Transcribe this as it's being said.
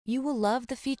You will love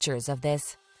the features of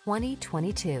this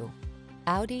 2022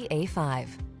 Audi A5.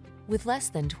 With less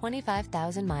than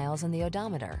 25,000 miles on the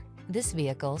odometer, this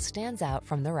vehicle stands out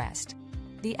from the rest.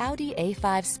 The Audi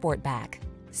A5 Sportback.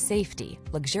 Safety,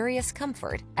 luxurious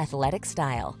comfort, athletic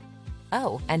style.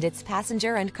 Oh, and it's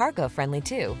passenger and cargo friendly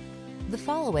too. The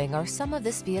following are some of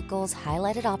this vehicle's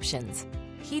highlighted options: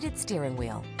 heated steering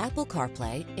wheel, Apple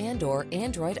CarPlay and/or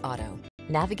Android Auto,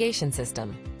 navigation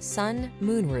system, sun,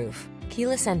 moonroof,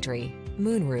 keyless entry,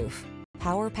 moonroof,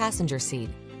 power passenger seat,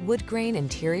 wood grain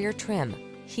interior trim,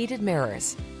 heated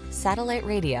mirrors, satellite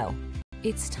radio.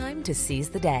 It's time to seize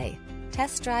the day.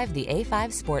 Test drive the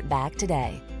A5 Sportback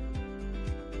today.